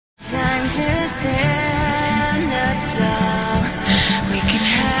time to stand up tall. We can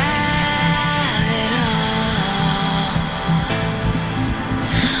have it all.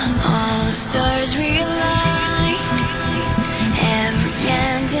 All the stars relight, every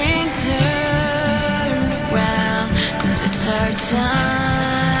ending turned around. 'Cause it's our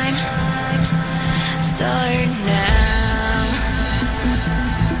time, starts now.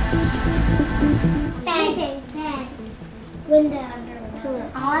 Bang, bang, window.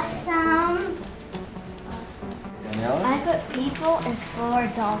 Awesome. Daniela? I put people explore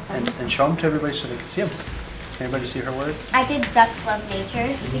dolphins. And show them to everybody so they can see them. Can everybody see her word? I did ducks love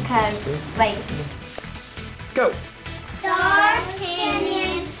nature because, like, go. Star,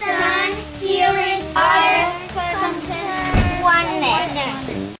 canyon, sun, healing, earth, oneness.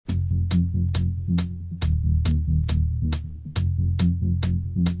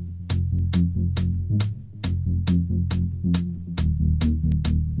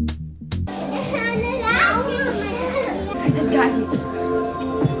 I just got huge.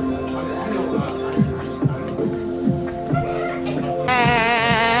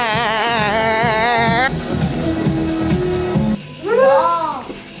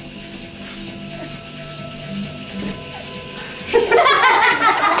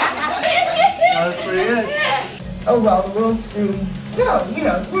 That's pretty good. Oh well, the world's screwed. No, you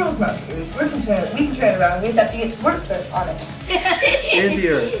know, the world's not screwed. We can turn it around. We just have to get work done on it. In the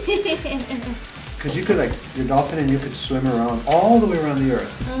earth. Because you could, like, you're a dolphin and you could swim around all the way around the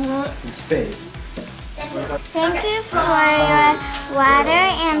earth in space. Thank you for your water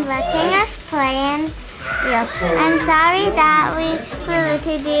and letting us play in you. I'm sorry that we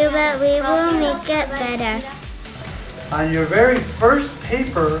polluted you, but we will make it better. On your very first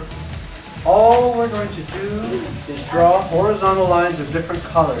paper, all we're going to do is draw horizontal lines of different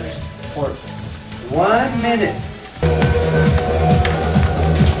colors for 1 minute.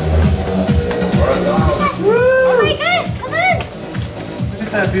 Oh my gosh, come on! Look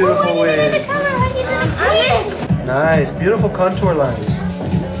at that beautiful wave. Color, Nice, beautiful contour lines.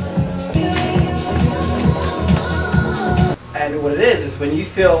 And what it is when you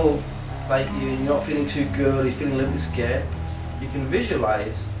feel like you're not feeling too good, you're feeling a little bit scared, you can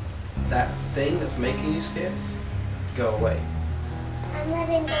visualize that thing that's making you scared go away. I'm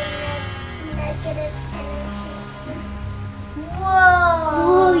letting go of negative energy. Whoa!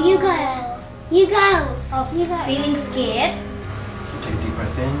 Oh, you got it. You got it. Oh, you got it. Feeling scared? Take a deep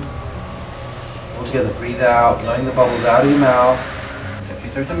breath in. All together, breathe out, blowing the bubbles out of your mouth. Okay,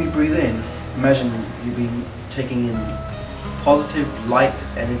 so every time you breathe in, imagine you've been taking in positive light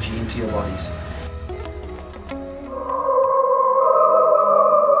energy into your bodies.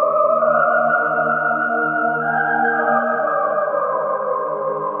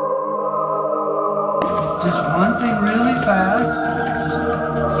 Just one thing really fast.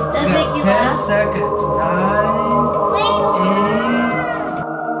 That make you 10 laugh? seconds. 9, 8.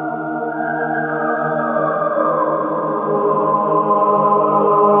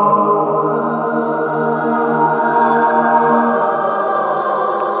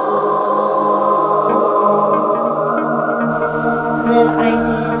 Then I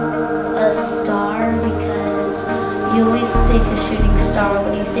did a star because you always think a shooting star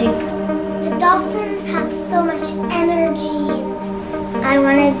when you think. The dolphins have so much energy. I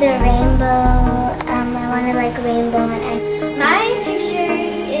wanted the rainbow. I wanted like rainbow and my picture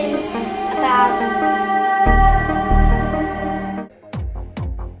is about.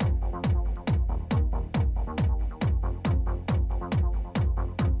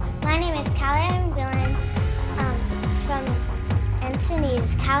 My name is Callie. I'm Gillen from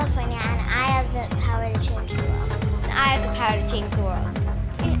Encinitas, California, and I have the power to change the world. I have the power to change the world.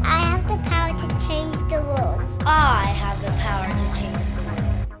 And I have the power to change the world. I have the power to change the world.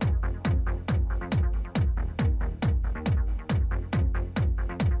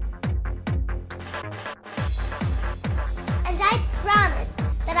 And I promise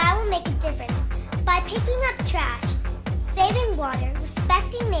that I will make a difference by picking up trash, saving water,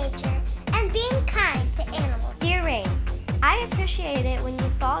 respecting nature, and being kind to animals. Dear Rain, I appreciate it when you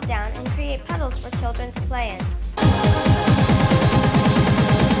fall down and create puddles for children to play in.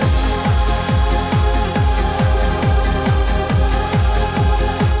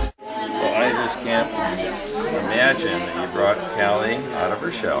 Well, I just can't imagine that you brought Callie out of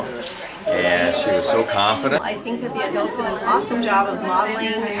her shell, and she was so confident. I think that the adults did an awesome job of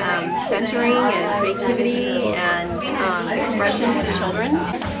modeling, centering, and creativity and expression to the children.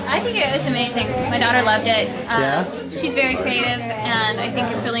 I think it was amazing. My daughter loved it. Yeah? She's very creative, and I think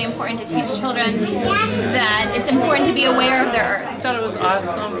it's really important to teach children that it's important to be aware of their Earth. I thought it was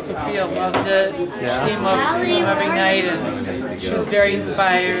awesome. Sophia loved it. Yeah. She came up every night, and she was very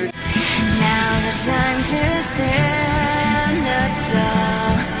inspired. Now the time to stand up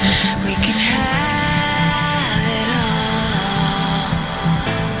tall. We can have it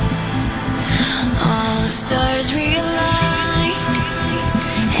all. All the stars realize.